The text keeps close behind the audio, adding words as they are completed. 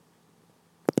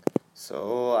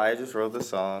So I just wrote the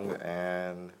song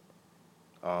and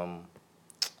um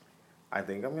I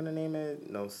think I'm gonna name it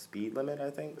No Speed Limit, I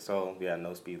think. So yeah,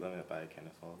 No Speed Limit by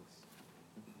Kenneth Wallace.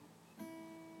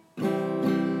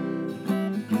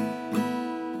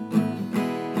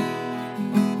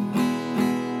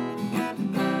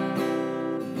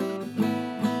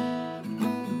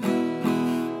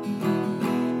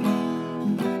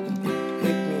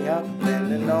 Pick me up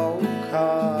in an old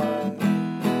car.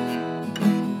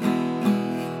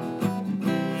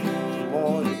 The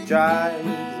more you drive,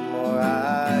 the more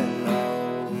I know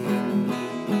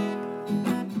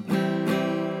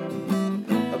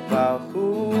about who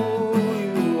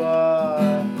you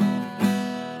are.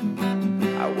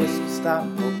 I wish you'd stop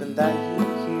hoping that you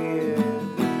hear.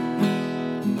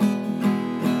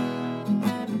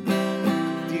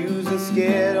 Confused and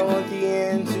scared, I want the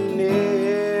end too near.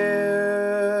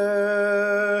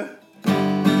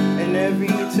 And every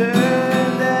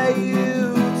turn that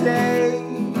you take,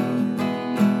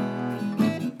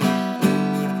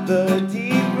 the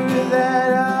deeper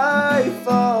that I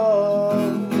fall.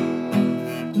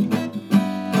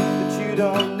 But you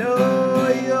don't know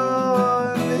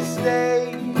your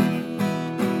mistake.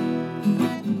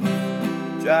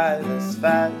 Drive as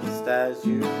fast as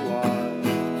you want.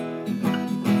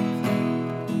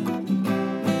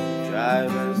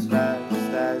 Drive as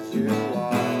fast as you want.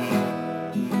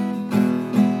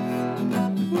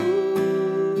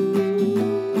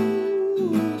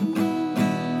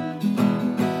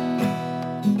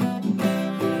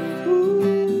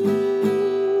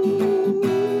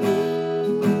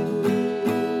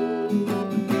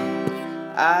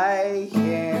 I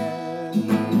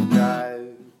can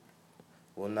drive,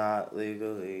 well not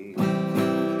legally.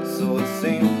 So it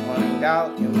seems pointing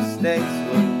out your mistakes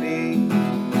would be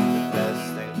the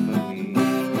best thing for me.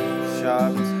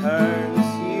 Sharp turns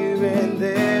here and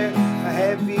there, my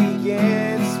head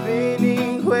began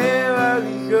spinning. Where are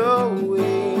we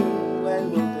going? When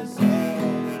will this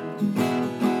end?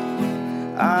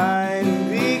 I'm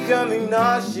becoming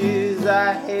nauseous,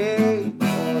 I hate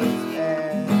what's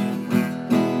end.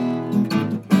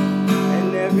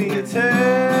 And every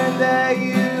turn that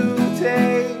you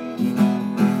take,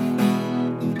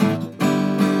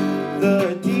 the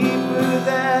deeper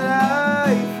that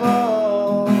I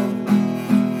fall.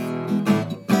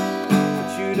 But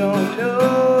you don't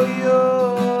know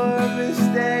your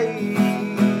mistake.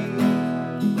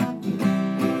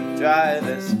 Drive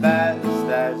as fast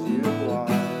as you want.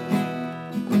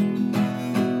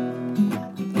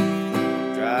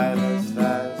 Drive as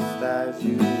fast as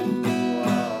you want.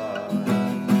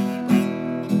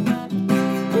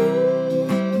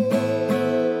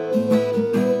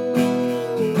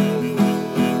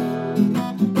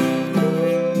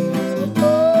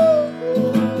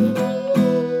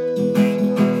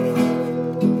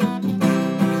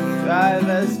 Drive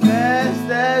as fast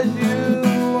as you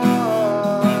want.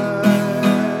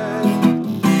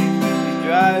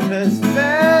 Drive as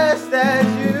fast as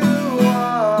you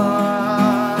want.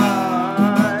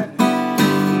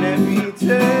 And every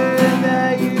turn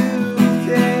that you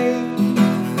take,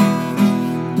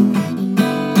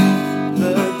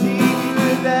 the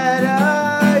deeper that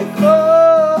I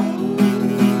fall.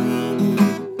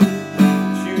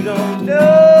 But you don't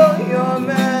know your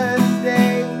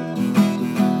mistake.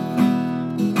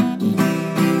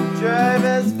 Drive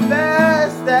as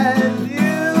fast as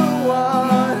you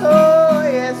want. Oh,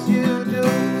 yes, you do.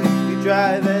 You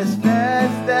drive as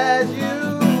fast as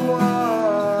you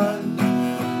want.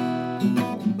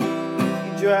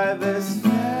 You drive as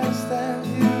fast as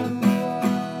you want.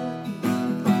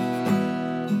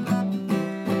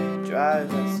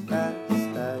 Drive as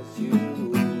fast as you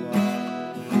want.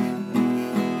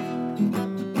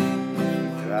 You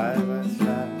drive